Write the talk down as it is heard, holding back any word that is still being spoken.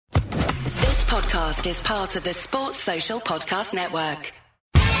podcast is part of the Sports Social Podcast Network.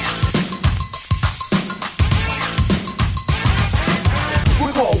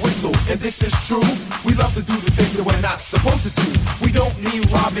 We're called Whistle, and this is true. We love to do the things that we're not supposed to do. We don't mean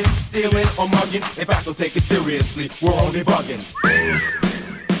robbing, stealing, or mugging. In fact, don't take it seriously. We're only bugging.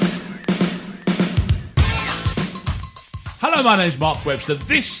 Hello, my name's Mark Webster.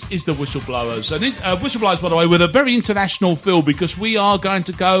 This is the Whistleblowers. And Whistleblowers, by the way, with a very international feel because we are going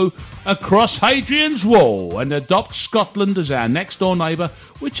to go across Hadrian's Wall and adopt Scotland as our next-door neighbour,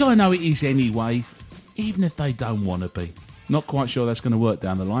 which I know it is anyway, even if they don't want to be. Not quite sure that's going to work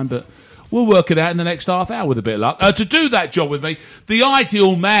down the line, but we'll work it out in the next half hour with a bit of luck. To do that job with me, the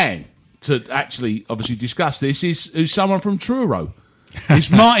ideal man to actually, obviously, discuss this is someone from Truro. It's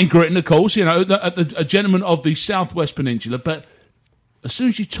Martin Gritton, of course, you know, a gentleman of the Southwest Peninsula, but as soon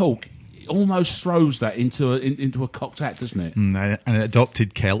as you talk, it almost throws that into a cocked hat, doesn't it? An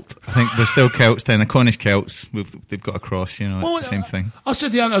adopted Celt. I think we're still Celts then, the Cornish Celts, they've got a cross, you know, it's the same thing. I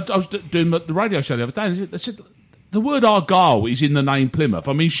said I was doing the radio show the other day, and I said, the word Argyle is in the name Plymouth.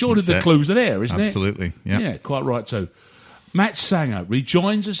 I mean, surely the clues are there, isn't it? Absolutely, yeah. Yeah, quite right too. Matt Sanger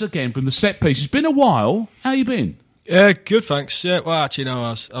rejoins us again from the set piece. It's been a while. How you been? Good, thanks. Yeah, well, actually, no,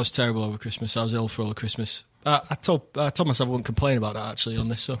 I was terrible over Christmas. I was ill for all of Christmas. I told myself I wouldn't complain about that, actually, on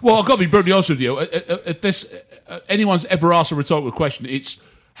this. So. Well, I've got to be brutally honest with you. If anyone's ever asked a rhetorical question, it's,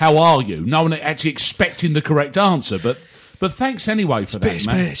 how are you? No one actually expecting the correct answer, but thanks anyway for that,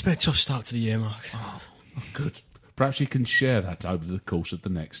 Matt. It's been a tough start to the year, Mark. Oh, good. Perhaps you can share that over the course of the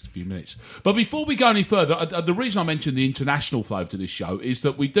next few minutes. But before we go any further, the reason I mentioned the international flavour to this show is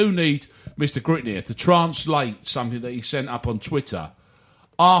that we do need Mr. Gritton here to translate something that he sent up on Twitter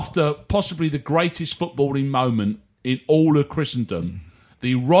after possibly the greatest footballing moment in all of Christendom,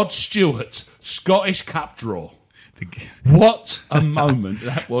 the Rod Stewart Scottish Cup draw. What a moment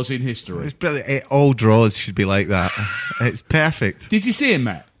that was in history. It's brilliant. All draws should be like that. It's perfect. Did you see him,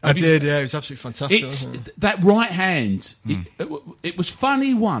 Matt? I did, yeah. It was absolutely fantastic. That right hand, it was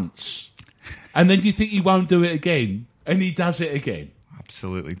funny once, and then you think he won't do it again, and he does it again.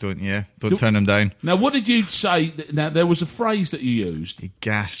 Absolutely. Don't turn him down. Now, what did you say? Now, there was a phrase that you used. The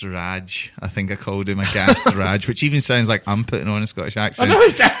gassed Raj. I think I called him a gassed Raj, which even sounds like I'm putting on a Scottish accent. I know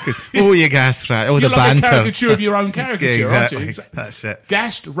exactly. Oh, you gassed Raj. Oh, you're the like banter. a caricature of your own caricature, yeah, exactly. aren't you? That's it.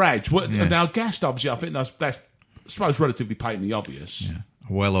 Gassed Raj. Now, gassed, obviously, I think that's I suppose, relatively patently obvious. Yeah.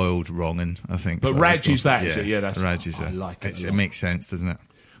 Well-oiled wrong'un, I think. But Raj is that, is it? Yeah, that's Raj is I like it. It makes sense, doesn't it?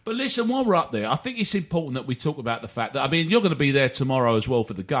 But listen, while we're up there, I think it's important that we talk about the fact that, I mean, you're going to be there tomorrow as well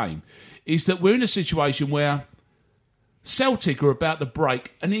for the game, is that we're in a situation where Celtic are about to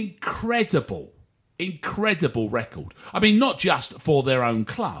break an incredible record. I mean, not just for their own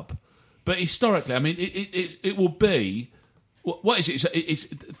club, but historically. I mean, it will be... What is it? It's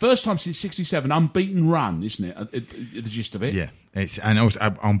first time since '67, unbeaten run, isn't it? The gist of it. Yeah, and also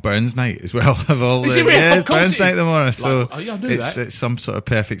on Burns night as well. Is it really? Yeah, Burns night tomorrow. So it's some sort of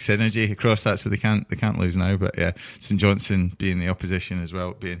perfect synergy across that. So they can't lose now. But yeah, St Johnstone being the opposition as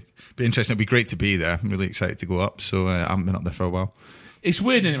well, be interesting. It'd be great to be there. I'm really excited to go up. So I haven't been up there for a while. It's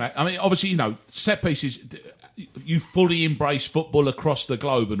weird anyway. I mean, obviously, you know, set pieces. You fully embrace football across the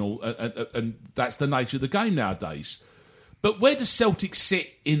globe and all, and that's the nature of the game nowadays. But where does Celtic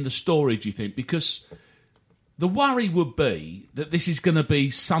sit in the story, do you think? Because the worry would be that this is going to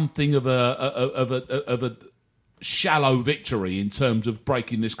be something of a shallow victory in terms of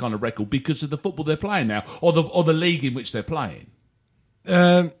breaking this kind of record because of the football they're playing now, or the league in which they're playing.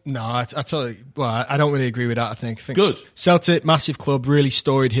 No, I totally. Well, I don't really agree with that. I think good. Celtic, massive club, really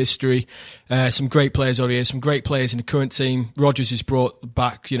storied history. Some great players over here. Some great players in the current team. Rodgers has brought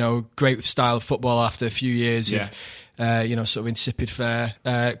back, great style of football after a few years of. Sort of insipid fare.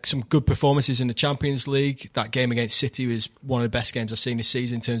 Some good performances in the Champions League. That game against City was one of the best games I've seen this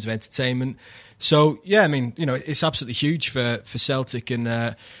season in terms of entertainment. So, yeah, I mean, it's absolutely huge for Celtic. And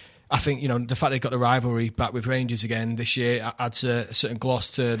I think, the fact they've got the rivalry back with Rangers again this year adds a certain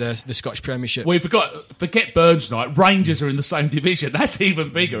gloss to the Scottish Premiership. Well, forget Burns night. Rangers are in the same division. That's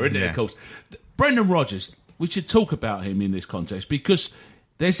even bigger, isn't it, of course? Brendan Rodgers, we should talk about him in this context because...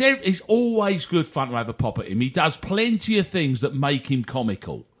 It's always good fun to have a pop at him. He does plenty of things that make him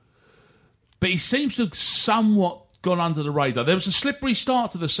comical. But he seems to have somewhat gone under the radar. There was a slippery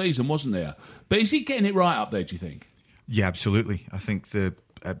start to the season, wasn't there? But is he getting it right up there, do you think? Yeah, absolutely. I think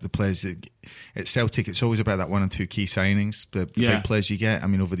the players at Celtic, it's always about that one or two key signings, the big players you get. I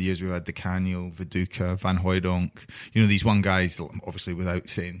mean, over the years we've had De Canio, Viduka, Van Hooijdonk. These one guys, obviously without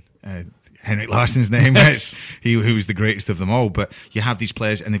saying Henrik Larsson's name, who was the greatest of them all. But you have these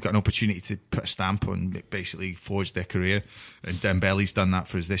players, and they've got an opportunity to put a stamp on, basically forge their career. And Dembele's done that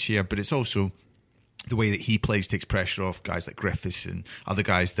for us this year. But it's also the way that he plays takes pressure off guys like Griffiths and other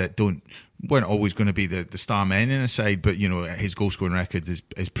guys that weren't always going to be the star men in a side, but his goal scoring record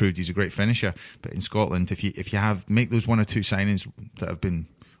has proved he's a great finisher. But in Scotland, if you make those one or two signings that have been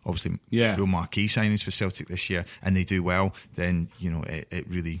obviously real marquee signings for Celtic this year, and they do well, then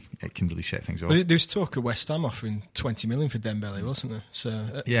it can really set things off. Well, there's talk of West Ham offering 20 million for Dembele, wasn't there? So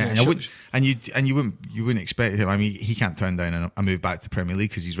you wouldn't expect him. I mean, he can't turn down a move back to the Premier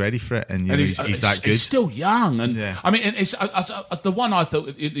League because he's ready for it, and he's that good. He's still young, and I mean, and it's the one I thought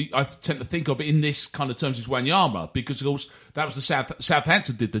I tend to think of in this kind of terms is Wanyama, because of course that was the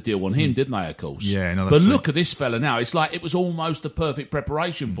Southampton did the deal on him, didn't they? Of course, but look at this fella now. It's like it was almost the perfect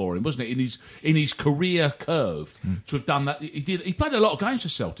preparation for him, wasn't it? In his career curve to have done that. He played a lot of games for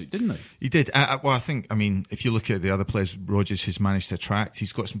Celtic, didn't he? He did. Well, I mean, if you look at the other players Rodgers has managed to attract,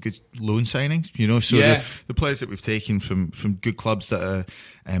 he's got some good loan signings. So the players that we've taken from good clubs that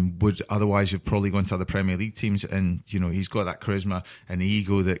would otherwise have probably gone to other Premier League teams, and he's got that charisma and the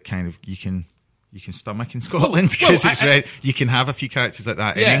ego that kind of you can stomach in Scotland, because you can have a few characters like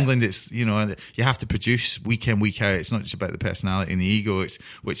that. In England, it's you have to produce week in, week out. It's not just about the personality and the ego.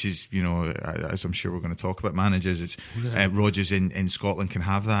 Which is as I'm sure we're going to talk about managers. It's Rodgers in Scotland can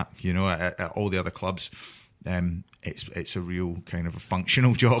have that. At all the other clubs. It's a real kind of a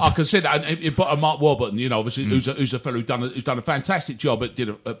functional job. I can see that. And Mark Warburton, obviously, who's a fellow who's done a fantastic job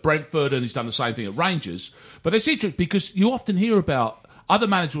at Brentford, and he's done the same thing at Rangers. But it's interesting because you often hear about other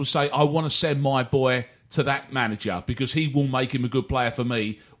managers will say, I want to send my boy to that manager because he will make him a good player for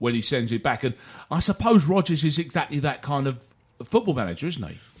me when he sends it back. And I suppose Rodgers is exactly that kind of football manager, isn't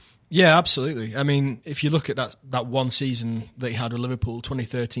he? Yeah, absolutely. I mean, if you look at that one season that he had with Liverpool,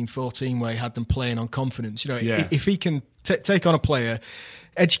 2013-14, where he had them playing on confidence, if he can take on a player,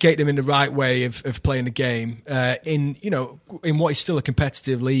 educate them in the right way of playing the game in what is still a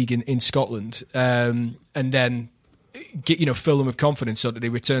competitive league in Scotland, and then fill them with confidence so that they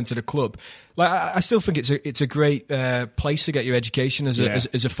return to the club. Like I still think it's a great place to get your education as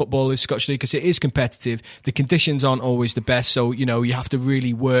a footballer, Scottish League, because it is competitive. The conditions aren't always the best, so you have to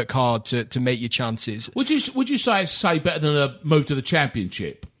really work hard to make your chances. Would you say it's better than a move to the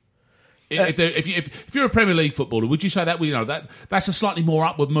Championship? If you're a Premier League footballer, would you say that that's a slightly more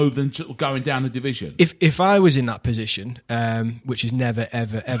upward move than going down the division? If I was in that position, which has never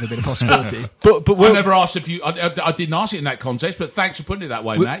ever been a possibility, but I never asked if you. I didn't ask it in that context, but thanks for putting it that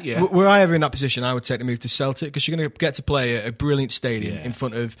way, Matt. Yeah. Were I ever in that position, I would take the move to Celtic, because you're going to get to play a brilliant stadium in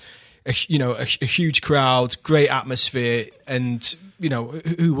front of a huge crowd, great atmosphere, and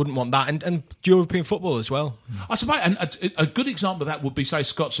who wouldn't want that? And European football as well. I suppose, and a good example of that would be, say,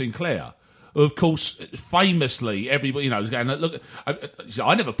 Scott Sinclair. Of course, famously, everybody is going, look.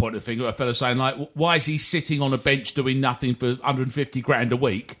 I never pointed a finger at a fella saying, like, why is he sitting on a bench doing nothing for 150 grand a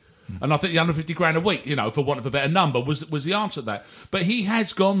week? And I think the 150 grand a week, for want of a better number, was the answer to that. But he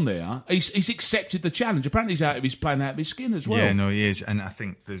has gone there. He's accepted the challenge. Apparently, he's playing out of his skin as well. Yeah, no, he is. And I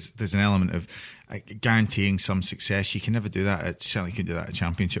think there's an element of guaranteeing some success. You can never do that. Certainly couldn't do that at a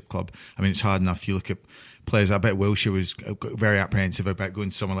Championship club. I mean, it's hard enough. You look at players. I bet Wilshere was very apprehensive about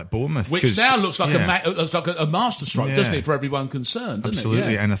going to somewhere like Bournemouth, which now looks like a masterstroke, doesn't it, for everyone concerned?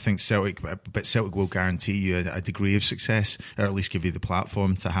 Absolutely, and I think Celtic will guarantee you a degree of success, or at least give you the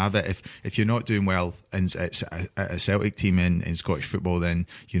platform to have it. If you're not doing well in a Celtic team in Scottish football, then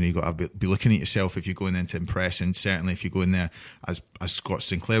you've got to be looking at yourself if you're going in to impress, and certainly if you go in there as Scott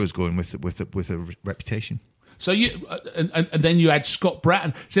Sinclair was going with a reputation. So and then you had Scott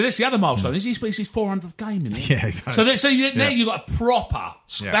Bratton. So that's the other milestone. He's his 400th game, isn't it? Yeah, exactly. Now you've got a proper.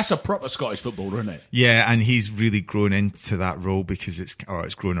 Yeah. That's a proper Scottish footballer, isn't it? Yeah, and he's really grown into that role because it's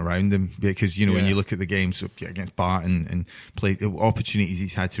grown around him. Because when you look at the games against Barton and play opportunities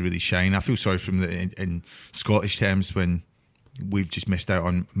he's had to really shine. I feel sorry for him in Scottish terms when we've just missed out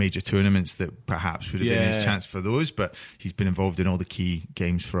on major tournaments that perhaps would have been his chance for those, but he's been involved in all the key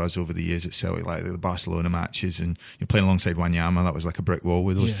games for us over the years at Celtic, like the Barcelona matches, and playing alongside Wanyama, that was like a brick wall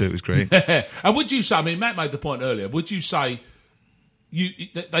with those two. It was great. And would you say, I mean, Matt made the point earlier, would you say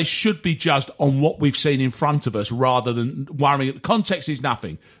they should be judged on what we've seen in front of us rather than worrying? Context is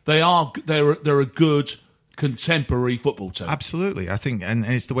nothing. They're a good contemporary football team. Absolutely, I think, and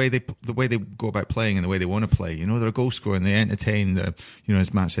it's the way they go about playing and the way they want to play. You know, they're a goal scorer and they entertain.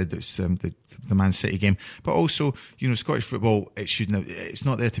 As Matt said, it's the Man City game, but also, Scottish football. It's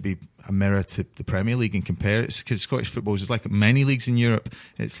not there to be a mirror to the Premier League and compare it, because Scottish football is like many leagues in Europe.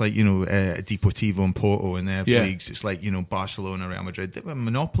 It's like Deportivo and Porto and their leagues. It's like Barcelona, Real Madrid. They were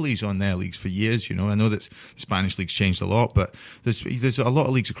monopolies on their leagues for years. I know that the Spanish league's changed a lot, but there's a lot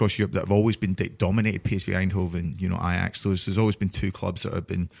of leagues across Europe that have always been dominated. PSV Eindhoven, Ajax. There's always been two clubs that have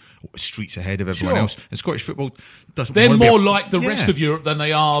been streets ahead of everyone else. And Scottish football doesn't. They're more like the rest of Europe than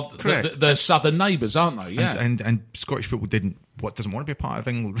they are the southern neighbours, aren't they? Yeah. And Scottish football doesn't want to be a part of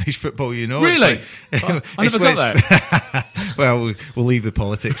English football, Really? I never got that. Well, we'll leave the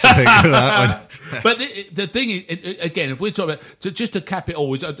politics for that one. But the thing is, again, if we're talking about, just to cap it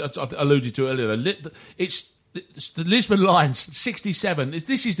all, I alluded to it earlier, it's the Lisbon Lions, 67.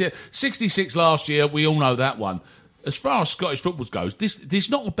 This is the 66 last year. We all know that one. As far as Scottish football goes, this is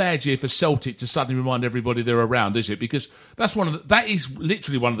not a bad year for Celtic to suddenly remind everybody they're around, is it? Because that is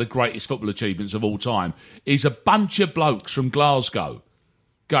literally one of the greatest football achievements of all time. Is a bunch of blokes from Glasgow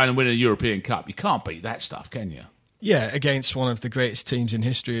going and winning a European Cup. You can't beat that stuff, can you? Yeah, against one of the greatest teams in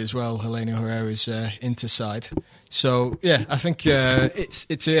history as well, Helena Herrera's Inter side. So yeah, I think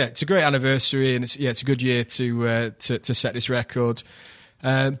it's a great anniversary, and it's a good year to set this record.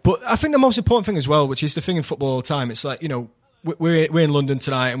 But I think the most important thing as well, which is the thing in football all the time, it's like, we're in London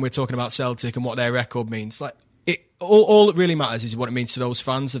tonight and we're talking about Celtic and what their record means. Like, all that really matters is what it means to those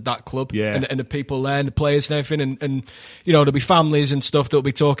fans of that club, and the people there and the players and everything. And there'll be families and stuff that'll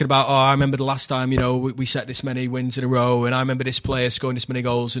be talking about, I remember the last time, we set this many wins in a row, and I remember this player scoring this many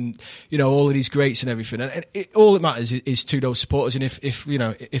goals, and, all of these greats and everything. And all that matters is to those supporters. And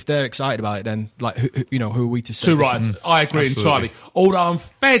if they're excited about it, then, like, who are we to say? Too right. I agree entirely. Although I'm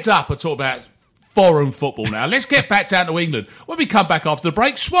fed up of talking about foreign football now. Let's get back down to England. When we come back after the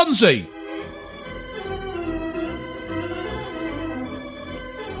break, Swansea.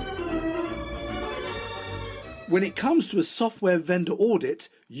 When it comes to a software vendor audit,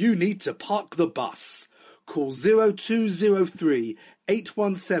 you need to park the bus. Call 0203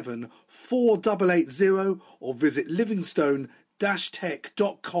 817 4880 or visit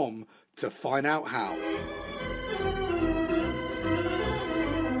livingstone-tech.com to find out how.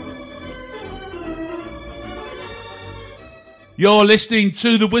 You're listening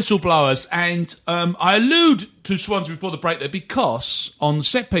to The Whistleblowers, and I allude to Swansea before the break there because on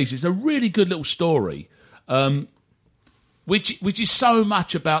set piece it's a really good little story. Which is so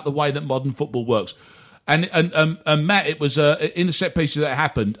much about the way that modern football works, and Matt, it was in the set pieces that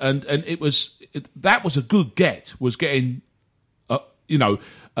happened, and that was a good get, was getting Paul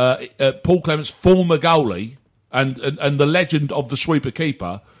Clement's former goalie and the legend of the sweeper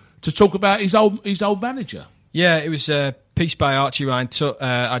keeper to talk about his old manager. Yeah, it was a piece by Archie Ryan,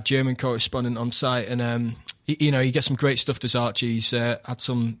 our German correspondent on site, and he gets some great stuff, does Archie. He's had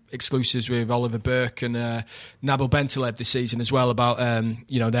some exclusives with Oliver Burke and Nabil Bentaleb this season as well about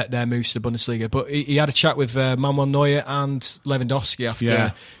their moves to the Bundesliga. But he had a chat with Manuel Neuer and Lewandowski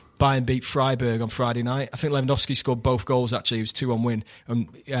after Bayern beat Freiburg on Friday night. I think Lewandowski scored both goals, actually. It was 2-1 win. And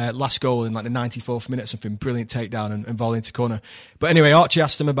last goal in like the 94th minute, something brilliant takedown and volley into corner. But anyway, Archie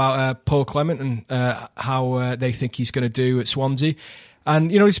asked him about Paul Clement and how they think he's going to do at Swansea.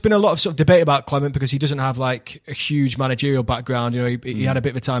 And, there's been a lot of sort of debate about Clement because he doesn't have like a huge managerial background. He had a bit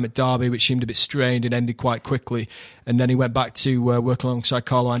of a time at Derby, which seemed a bit strained and ended quite quickly. And then he went back to work alongside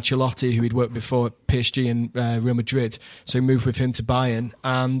Carlo Ancelotti, who he'd worked before at PSG and Real Madrid. So he moved with him to Bayern.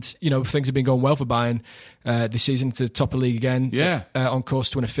 And, things have been going well for Bayern this season to the top of the league again. Yeah. On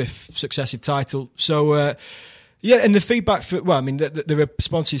course to win a fifth successive title. So, yeah, and the feedback the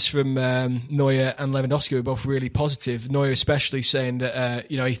responses from Neuer and Lewandowski were both really positive. Neuer especially saying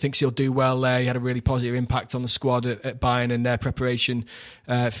that he thinks he'll do well there. He had a really positive impact on the squad at Bayern and their preparation,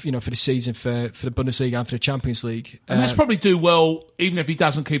 for the season for the Bundesliga and for the Champions League. And that's probably do well even if he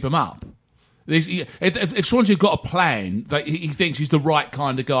doesn't keep them up. If Swansea got a plan, that he thinks he's the right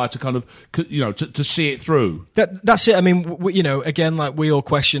kind of guy to kind of, to see it through. That's it. I mean, again, like we all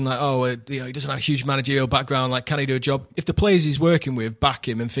question, like, he doesn't have a huge managerial background. Like, can he do a job? If the players he's working with back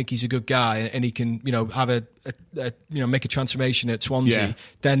him and think he's a good guy and he can, have make a transformation at Swansea,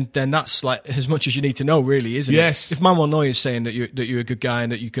 then that's like as much as you need to know, really, isn't it? If Manuel Neuer is saying that you're a good guy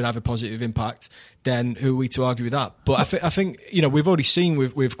and that you could have a positive impact, then who are we to argue with that? But I think we've already seen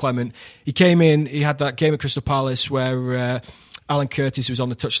with Clement, he came in, he had that game at Crystal Palace where Alan Curtis was on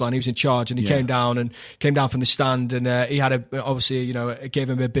the touchline. He was in charge, and he came down from the stand, and he had it gave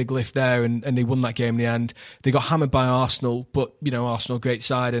him a big lift there, and they won that game in the end. They got hammered by Arsenal, but Arsenal, great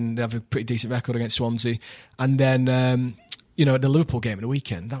side, and they have a pretty decent record against Swansea. And then the Liverpool game in the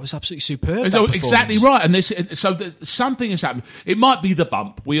weekend, that was absolutely superb. Exactly right. And something has happened. It might be the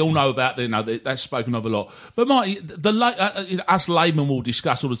bump. We all know about that's spoken of a lot. But us laymen will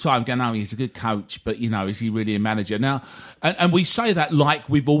discuss all the time, going, "Oh, he's a good coach, but is he really a manager?" Now, and we say that like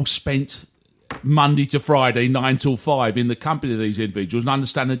we've all spent Monday to Friday, 9 till 5, in the company of these individuals and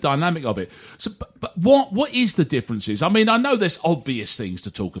understand the dynamic of it. So, but what is the differences? I mean, I know there's obvious things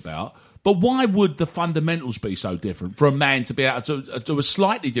to talk about. But why would the fundamentals be so different for a man to be able to do a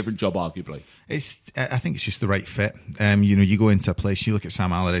slightly different job, arguably? I think it's just the right fit. You go into a place, you look at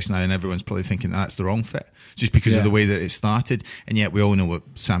Sam Allardyce now, and everyone's probably thinking that's the wrong fit, just because of the way that it started. And yet we all know what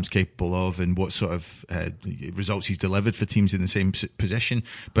Sam's capable of and what sort of results he's delivered for teams in the same position.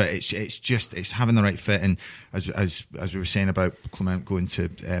 But it's having the right fit. And as we were saying about Clement going to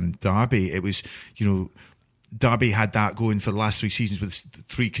Derby, it was Derby had that going for the last 3 seasons with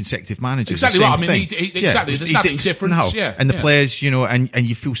 3 consecutive managers. Exactly right. I mean, exactly. There's nothing different. No. Yeah, and the players, and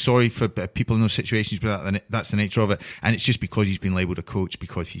you feel sorry for people in those situations, but that's the nature of it. And it's just because he's been labelled a coach,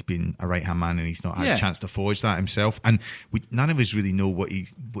 because he's been a right-hand man and he's not had a chance to forge that himself. And none of us really know what he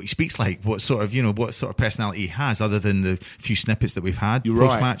speaks like, what sort of personality he has, other than the few snippets that we've had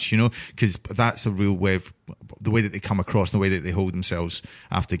post-match, because that's a real way of the way that they come across, the way that they hold themselves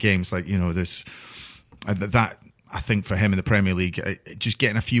after games. Like, there's... that I think for him in the Premier League, just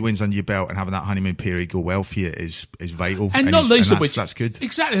getting a few wins under your belt and having that honeymoon period go well for you is vital. And not least of which, that's good.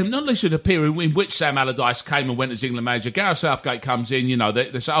 Exactly, not least of the period in which Sam Allardyce came and went as England manager. Gareth Southgate comes in,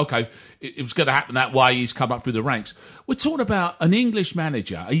 they say, okay, it was going to happen that way. He's come up through the ranks. We're talking about an English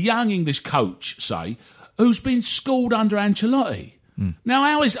manager, a young English coach, say, who's been schooled under Ancelotti. Now,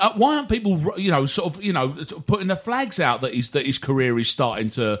 why aren't people, putting the flags out that his career is starting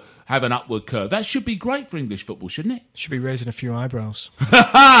to have an upward curve? That should be great for English football, shouldn't it? Should be raising a few eyebrows.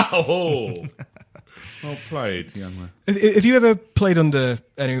 Oh, well played, young man. Have you ever played under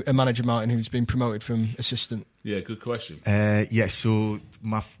a manager, Martin, who's been promoted from assistant? Yeah, good question. So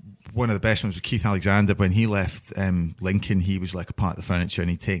one of the best ones was Keith Alexander. When he left Lincoln, he was like a part of the furniture,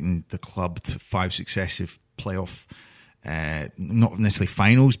 and he'd taken the club to 5 successive playoff. Not necessarily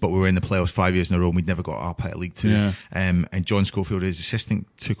finals, but we were in the playoffs 5 years in a row and we'd never got up at League Two. Yeah. And John Schofield, his assistant,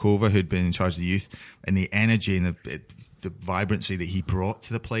 took over, who'd been in charge of the youth, and the energy and the vibrancy that he brought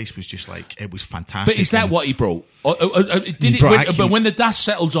to the place was just like, it was fantastic. But is that what he brought? But when the dust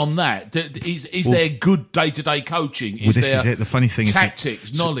settles on that, is there good day-to-day coaching? This is it. The funny thing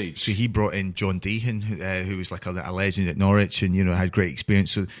tactics, knowledge. So he brought in John Deehan, who was like a legend at Norwich, and had great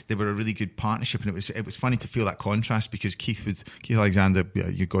experience. So they were a really good partnership, and it was funny to feel that contrast, because Keith Alexander,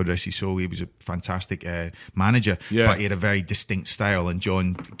 God rest his soul, he was a fantastic manager, but he had a very distinct style. And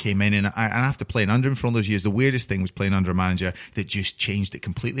John came in, and after playing under him for all those years, the weirdest thing was playing under a manager that just changed it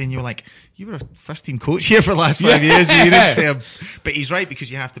completely. And you were like, you were a first team coach here for the last 5 years, and you didn't say him. But he's right, because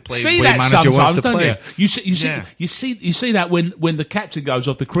you have to play the way the manager wants to play. You see that when the captain goes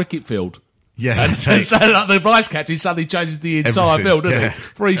off the cricket field. Yeah, and right. so like the vice captain suddenly changes the entire field, doesn't he?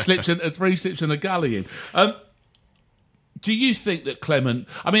 3 slips and a gully in. Do you think that Clement?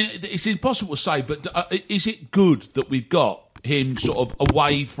 I mean, it's impossible to say, but is it good that we've got him sort of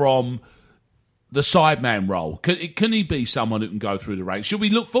away from the sideman role? Can he be someone who can go through the ranks? Should we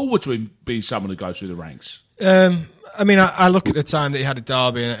look forward to him being someone who goes through the ranks? I mean, I look at the time that he had at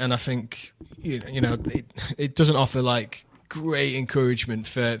Derby, and I think it doesn't offer like great encouragement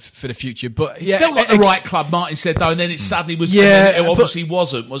for the future. But yeah, it felt like the right club, Martin said, though, and then it suddenly was. Yeah, it obviously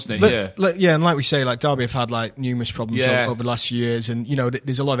wasn't it? And like we say, like Derby have had like numerous problems over the last few years, and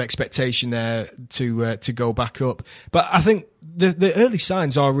there's a lot of expectation there to go back up. But I think the early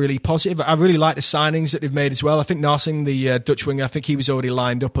signs are really positive. I really like the signings that they've made as well. I think Narsing, the Dutch winger, I think he was already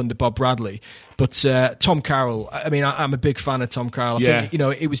lined up under Bob Bradley. But Tom Carroll, I mean, I'm a big fan of Tom Carroll. I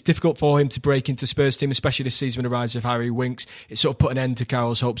think, it was difficult for him to break into Spurs team, especially this season with the rise of Harry Winks. It sort of put an end to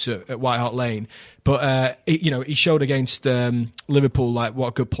Carroll's hopes at White Hart Lane. But, he showed against Liverpool like what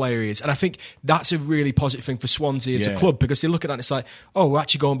a good player he is. And I think that's a really positive thing for Swansea as a club, because they look at that and it's like, oh, we're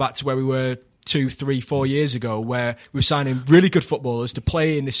actually going back to where we were 2, 3, 4 years ago, where we were signing really good footballers to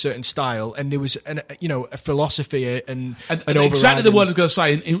play in this certain style, and there was a philosophy and exactly the word I was going to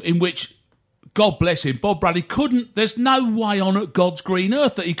say, in which, God bless him, Bob Bradley couldn't. There's no way on God's green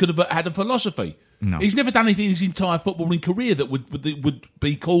earth that he could have had a philosophy. No. He's never done anything in his entire footballing career that would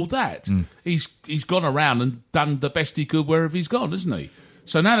be called that. He's gone around and done the best he could wherever he's gone, hasn't he?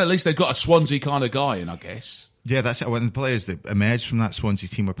 So now at least they've got a Swansea kind of guy in, I guess. Yeah, that's it. When the players that emerged from that Swansea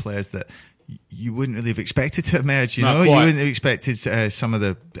team were players that you wouldn't really have expected to emerge. You know, you wouldn't have expected some of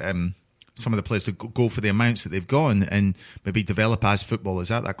the players to go for the amounts that they've gone and maybe develop as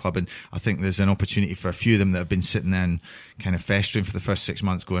footballers at that club. And I think there's an opportunity for a few of them that have been sitting there and kind of festering for the first 6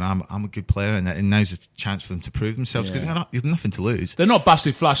 months, going, "I'm a good player," and now's a chance for them to prove themselves because they've nothing to lose. They're not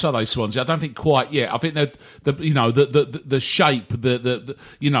busted flush, are they, Swansea? I don't think quite yet. I think that the shape, the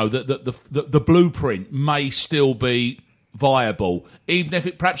blueprint may still be viable, even if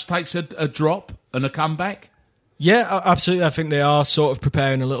it perhaps takes a drop and a comeback. Yeah, absolutely. I think they are sort of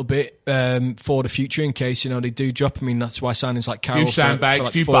preparing a little bit for the future in case, they do drop. I mean, that's why signings like Carroll... Few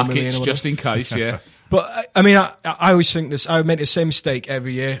sandbags, few buckets, just in case, yeah. But, I mean, I always think this... I make the same mistake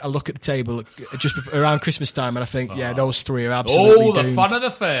every year. I look at the table just around Christmas time and I think, those three are absolutely doomed. The fun of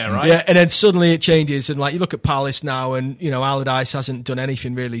the fair, right? Yeah, and then suddenly it changes. And, you look at Palace now and, Allardyce hasn't done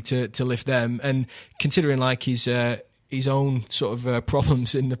anything really to lift them. And considering, his own sort of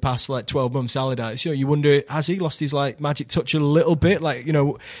problems in the past 12 months, Allardyce, you wonder, has he lost his magic touch a little bit?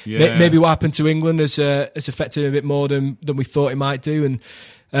 Maybe what happened to England has affected him a bit more than we thought it might do.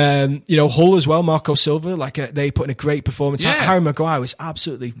 And Hull as well, Marco Silva, they put in a great performance. Yeah. Harry Maguire was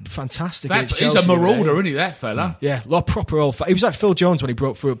absolutely fantastic. He's a marauder, isn't he, that fella? Yeah, proper old. He was like Phil Jones when he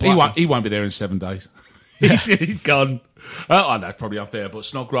broke through at Blackburn. He won't be there in 7 days. He's gone. Oh, that's probably unfair, but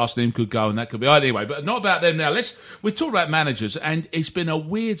Snodgrass and him could go, and that could be anyway. But not about them now. We talk about managers, and it's been a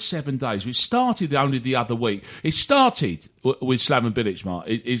weird 7 days. It started only the other week. It started with Slaven Bilic, Mark.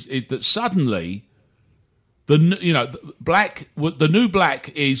 Is that suddenly the new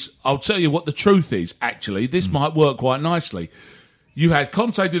Black is? I'll tell you what the truth is. Actually, this might work quite nicely. You had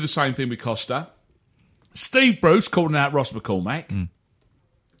Conte do the same thing with Costa. Steve Bruce calling out Ross McCormack.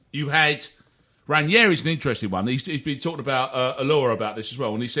 You had. Ranieri's an interesting one. He's been talking about Allure about this as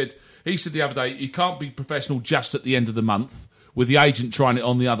well, and he said the other day you can't be professional just at the end of the month with the agent trying it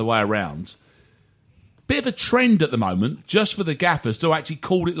on the other way around. Bit of a trend at the moment, just for the gaffers to actually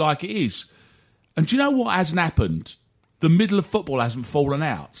call it like it is. And do you know what hasn't happened? The middle of football hasn't fallen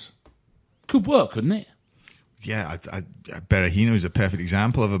out. Could work, couldn't it? Yeah, Berahino is a perfect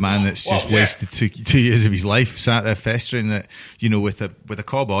example of a man that's just wasted 2 years of his life sat there festering that, with a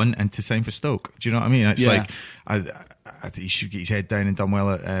cob on and to sign for Stoke. Do you know what I mean? It's I think he should get his head down and done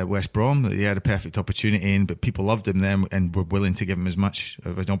well at West Brom. He had a perfect opportunity in, but people loved him then and were willing to give him as much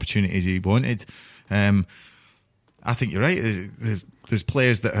of an opportunity as he wanted. I think you're right. There's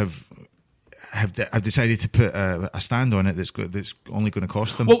players that have decided to put a stand on it that's only going to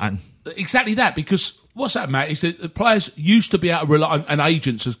cost them. Well, exactly that, because what's that, Matt, is that the players used to be able to rely on, and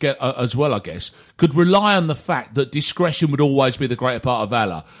agents as well, I guess, could rely on the fact that discretion would always be the greater part of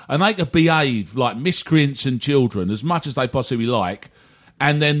valour, and they could behave like miscreants and children as much as they possibly like,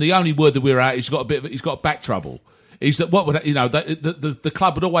 and then the only word that we're out is he's got back trouble. Is that the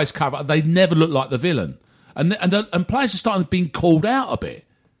club would always cover? They never look like the villain, and players are starting being called out a bit.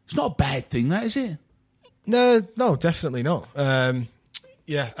 It's not a bad thing, that, is it? No, definitely not. I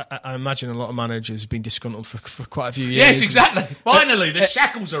imagine a lot of managers have been disgruntled for quite a few years. Yes, exactly. Finally, the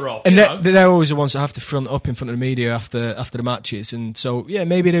shackles are off. And they're always the ones that have to front up in front of the media after the matches. And so,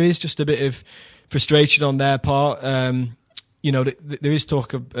 maybe there is just a bit of frustration on their part. There is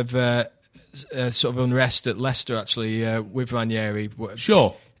talk of sort of unrest at Leicester, actually, with Ranieri.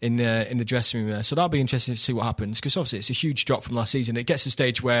 Sure. In the dressing room there. So that'll be interesting to see what happens, because obviously it's a huge drop from last season. It gets to the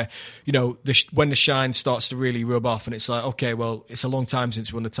stage where, when the shine starts to really rub off and it's like, okay, well, it's a long time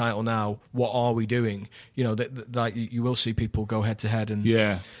since we won the title now. What are we doing? That you will see people go head to head. And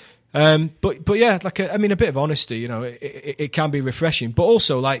yeah. But yeah, a bit of honesty, it can be refreshing. But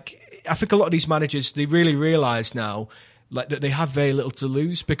also, I think a lot of these managers, they really realise now that they have very little to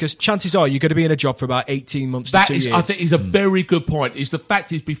lose, because chances are you're going to be in a job for about 18 months to 2 years. I think is a very good point. Is the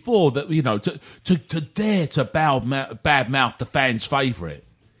fact is before that, to dare to badmouth the fans' favourite.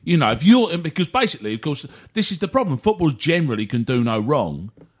 Because basically, of course, this is the problem. Footballers generally can do no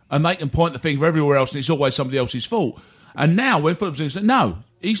wrong, and they can point the finger everywhere else, and it's always somebody else's fault. And now when footballers say, no,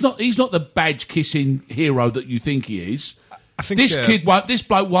 he's not the badge-kissing hero that you think he is. I think this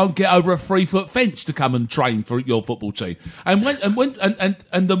bloke won't get over a 3-foot fence to come and train for your football team. And when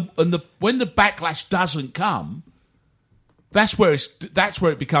the backlash doesn't come, that's where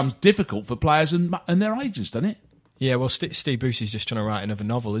it becomes difficult for players and their agents, doesn't it? Yeah, well, Steve Bruce is just trying to write another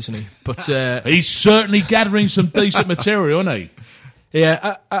novel, isn't he? But he's certainly gathering some decent material, isn't he?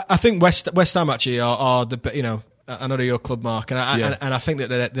 Yeah, I think West Ham actually are the I know they're your club, Mark, and I think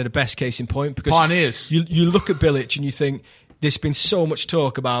that they're the best case in point, because pioneers. You look at Bilic and you think, there's been so much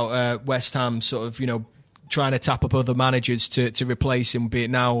talk about West Ham sort of, trying to tap up other managers to replace him, be it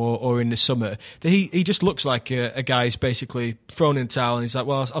now or in the summer, that he just looks like a guy who's basically thrown in the towel, and he's like,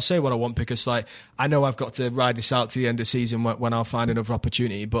 well, I'll say what I want because like I know I've got to ride this out to the end of the season when I'll find another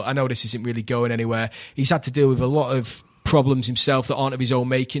opportunity, but I know this isn't really going anywhere. He's had to deal with a lot of problems himself that aren't of his own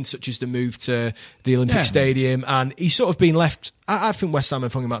making, such as the move to the Olympic Stadium, and he's sort of been left. I think West Ham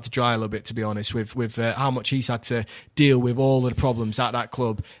have hung him out to dry a little bit, to be honest, with how much he's had to deal with all of the problems at that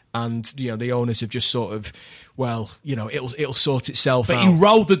club, and the owners have just sort of, well, it'll sort itself out. But he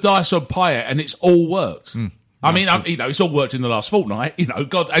rolled the dice on Payet, and it's all worked. I mean, it's all worked in the last fortnight.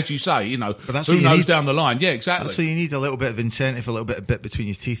 God, as you say, but that's who knows down the line? Yeah, exactly. That's why you need a little bit of incentive, a little bit of bit between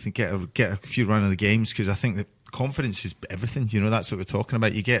your teeth, and get a few run of the games, because I think that confidence is everything. That's what we're talking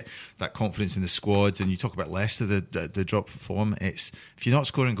about. You get that confidence in the squad, and you talk about Leicester, the drop of form. It's if you're not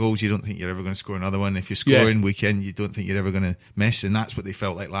scoring goals, you don't think you're ever going to score another one. If you're scoring weekend, you don't think you're ever going to miss, and that's what they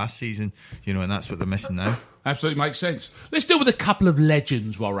felt like last season. And that's what they're missing now. Absolutely makes sense. Let's deal with a couple of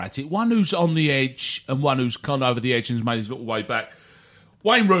legends while we're at it. One who's on the edge and one who's gone over the edge and has made his little way back.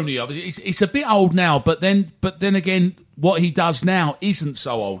 Wayne Rooney, obviously, it's a bit old now, but then again, what he does now isn't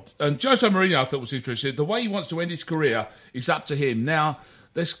so old. And Jose Mourinho, I thought, was interesting. The way he wants to end his career is up to him. Now,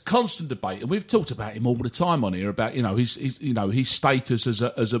 there's constant debate, and we've talked about him all the time on here about his status as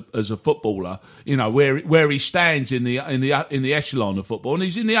a footballer, where he stands in the echelon of football, and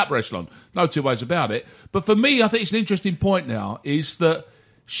he's in the upper echelon. No two ways about it. But for me, I think it's an interesting point now is that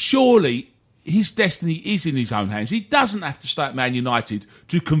surely his destiny is in his own hands. He doesn't have to stay at Man United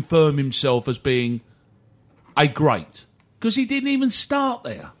to confirm himself as being a great, because he didn't even start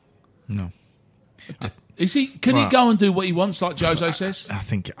there. No. Is he? Can he go and do what he wants, like Jose says? I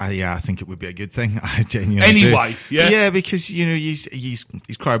think it would be a good thing. I genuinely anyway, do. Yeah, because he's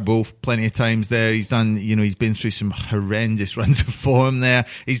cried wolf plenty of times there. He's done. He's been through some horrendous runs of form there.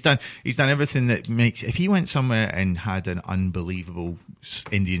 He's done everything that makes. If he went somewhere and had an unbelievable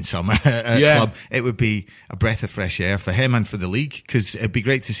Indian summer club, it would be a breath of fresh air for him and for the league, because it'd be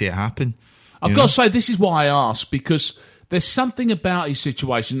great to see it happen. I've got to say, this is why I ask, because there's something about his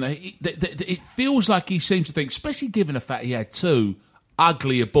situation that it feels like he seems to think, especially given the fact he had two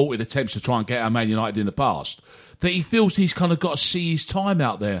ugly aborted attempts to try and get out of Man United in the past, that he feels he's kind of got to see his time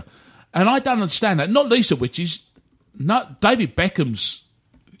out there. And I don't understand that, not least of which is David Beckham's,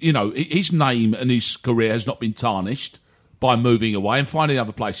 his name and his career has not been tarnished by moving away and finding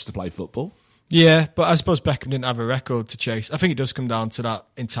other places to play football. Yeah, but I suppose Beckham didn't have a record to chase. I think it does come down to that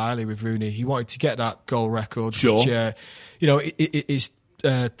entirely with Rooney. He wanted to get that goal record, which, it is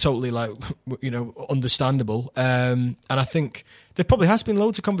totally understandable. And I think there probably has been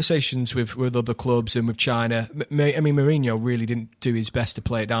loads of conversations with other clubs and with China. Mourinho really didn't do his best to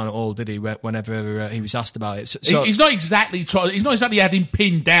play it down at all, did he? Whenever he was asked about it, so he's not exactly trying. He's not exactly had him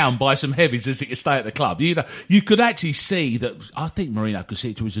pinned down by some heavies as he could stay at the club. You could actually see that. I think Mourinho could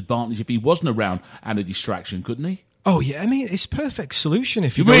see it to his advantage if he wasn't around and a distraction, couldn't he? Oh yeah, it's a perfect solution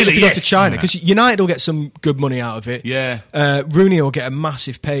if you go to China, because United will get some good money out of it. Yeah, Rooney will get a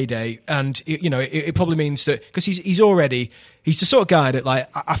massive payday, and it probably means that because he's the sort of guy that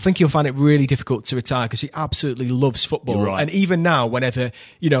I think he'll find it really difficult to retire because he absolutely loves football. Right. And even now, whenever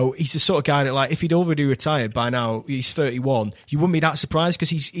he's the sort of guy that if he'd already retired by now, he's 31. You wouldn't be that surprised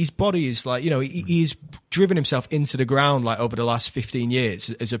because his body is he's driven himself into the ground over the last 15 years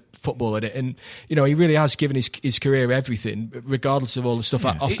as a footballer, and he really has given his career everything, regardless of all the stuff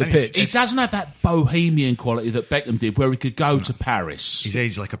off the pitch. He doesn't have that bohemian quality that Beckham did, where he could go to Paris. He's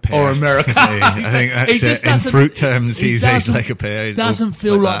aged like a pear. Or America. I think that's in fruit terms. He's aged like a pear. He doesn't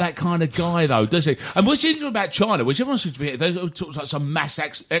feel like that kind of guy, though, does he? And what's interesting about China, which everyone seems to forget, they talk like some mass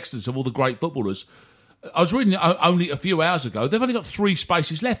exodus of all the great footballers. I was reading only a few hours ago. They've only got 3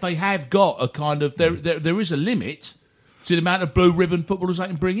 spaces left. They have got a kind of there is a limit to the amount of blue ribbon footballers they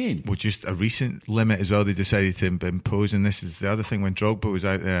can bring in. Well, just a recent limit as well. They decided to impose, and this is the other thing. When Drogba was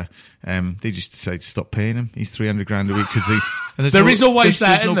out there, they just decided to stop paying him. He's $300,000 a week because there's always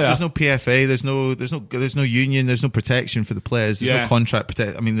that in there. There's no PFA. There's no union. There's no protection for the players. There's no contract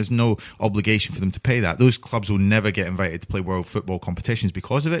protection. I mean, there's no obligation for them to pay that. Those clubs will never get invited to play world football competitions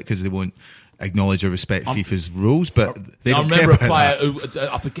because of it, because they won't acknowledge or respect FIFA's rules, but they don't care about that. I remember a player who,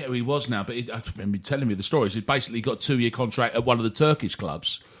 I forget who he was now, but I remember telling me the stories. He basically got a 2-year contract at one of the Turkish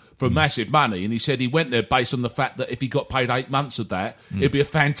clubs for massive money, and he said he went there based on the fact that if he got paid 8 months of that, it'd be a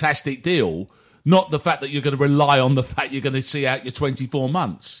fantastic deal, not the fact that you're going to rely on the fact you're going to see out your 24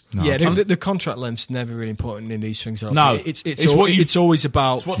 months. No. Yeah, the contract length's never really important in these things. No. It's always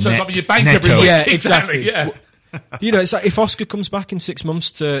about... It's what turns up in your bank every week. Yeah, exactly. Yeah. It's like if Oscar comes back in 6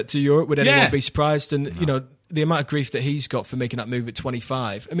 months to Europe, would anyone be surprised? And the amount of grief that he's got for making that move at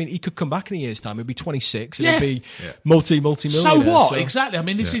 25. I mean, he could come back in a year's time. He'd be 26 and he'd be multi-millionaire. So what? Exactly. I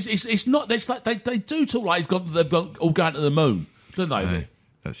mean, it's not. It's like they do talk like they've got all going to the moon, don't they? Right.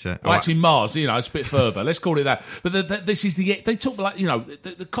 That's it. Well, actually, Mars. It's a bit further. Let's call it that. But this is they talk like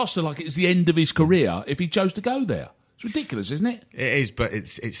the cost of like it's the end of his career if he chose to go there. It's ridiculous, isn't it? It is, but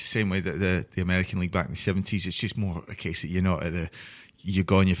it's the same way that the American League back in the 70s. It's just more a case that you're not at you're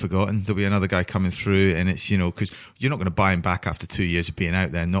gone, you're forgotten. There'll be another guy coming through, and it's because you're not going to buy him back after 2 years of being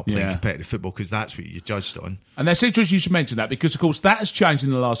out there and not playing competitive football, because that's what you're judged on. And that's interesting you should mention that, because of course that has changed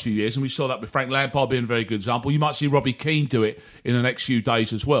in the last few years, and we saw that with Frank Lampard being a very good example. You might see Robbie Keane do it in the next few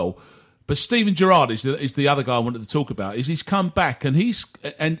days as well. But Steven Gerrard is the other guy I wanted to talk about. He's come back and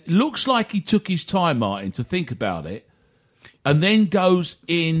looks like he took his time, Martin, to think about it, and then goes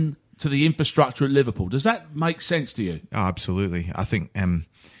in to the infrastructure at Liverpool. Does that make sense to you? Oh, absolutely. I think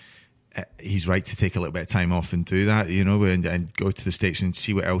he's right to take a little bit of time off and do that, and go to the States and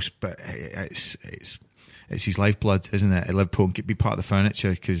see what else. But it's his lifeblood, isn't it? At Liverpool, and be part of the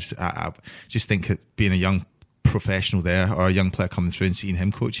furniture, because I just think that being a young professional there, or a young player coming through and seeing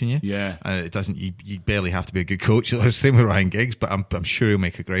him coaching you, it doesn't. You barely have to be a good coach. Same with Ryan Giggs, but I'm sure he'll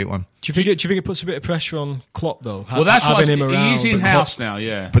make a great one. Do you think it puts a bit of pressure on Klopp though? Well, that's why he is in house now.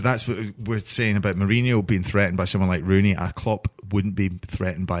 Yeah, but that's what we're saying about Mourinho being threatened by someone like Rooney. Klopp wouldn't be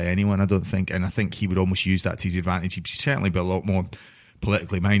threatened by anyone, I don't think, and I think he would almost use that to his advantage. He'd certainly be a lot more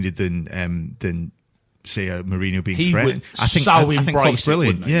politically minded than say Mourinho being threatened. I think Klopp's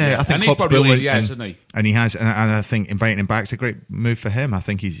brilliant. I think Klopp's brilliant, hasn't he? And he has, and I think inviting him back is a great move for him. I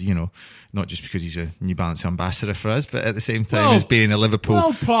think he's, not just because he's a New Balance ambassador for us, but at the same time as being a Liverpool.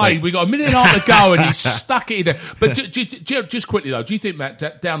 Well played. We got a minute and a half to go, and he's stuck it in there. But just quickly though, do you think,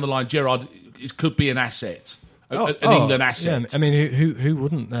 Matt, down the line, Gerrard could be an asset? An England asset. Yeah. I mean, who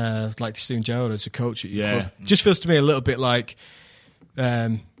wouldn't like to see Gerrard as a coach at your club? Just feels to me a little bit like.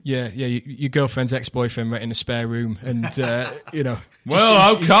 Your girlfriend's ex-boyfriend right in a spare room, and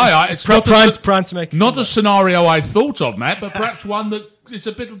Well, it's prime to make not a scenario I thought of, Matt, but perhaps one that is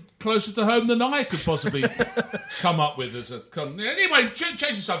a bit closer to home than I could possibly come up with as a. Anyway, change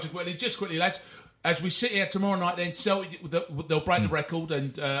the subject quickly, just quickly, lads. As we sit here tomorrow night, then they'll break the record,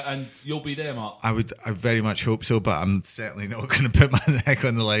 and you'll be there, Mark. I very much hope so, but I'm certainly not going to put my neck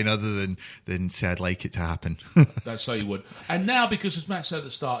on the line other than say I'd like it to happen. That's so you would. And now, because as Matt said at the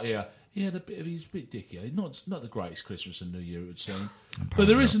start here, he's a bit dicky. Not the greatest Christmas and New Year, it would seem. But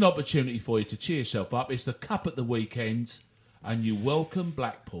there is an opportunity for you to cheer yourself up. It's the Cup at the weekend, and you welcome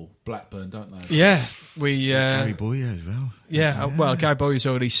Blackburn, don't they? Yeah, Gary Bowyer as well. Yeah, well, Gary Bowyer's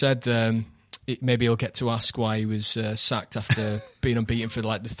already said. Maybe he'll get to ask why he was sacked after being unbeaten for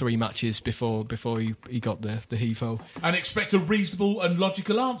like the 3 matches before he got the heave-ho. And expect a reasonable and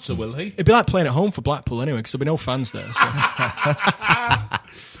logical answer, will he? It'd be like playing at home for Blackpool anyway, because there'll be no fans there. So.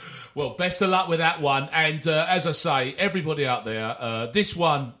 Well, best of luck with that one. And as I say, everybody out there, this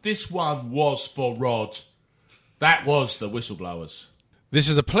one was for Rod. That was the Whistleblowers. This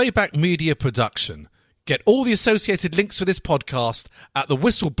is a Playback Media production. Get all the associated links for this podcast at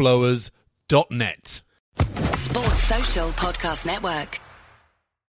thewhistleblowers.net. Sports Social Podcast Network.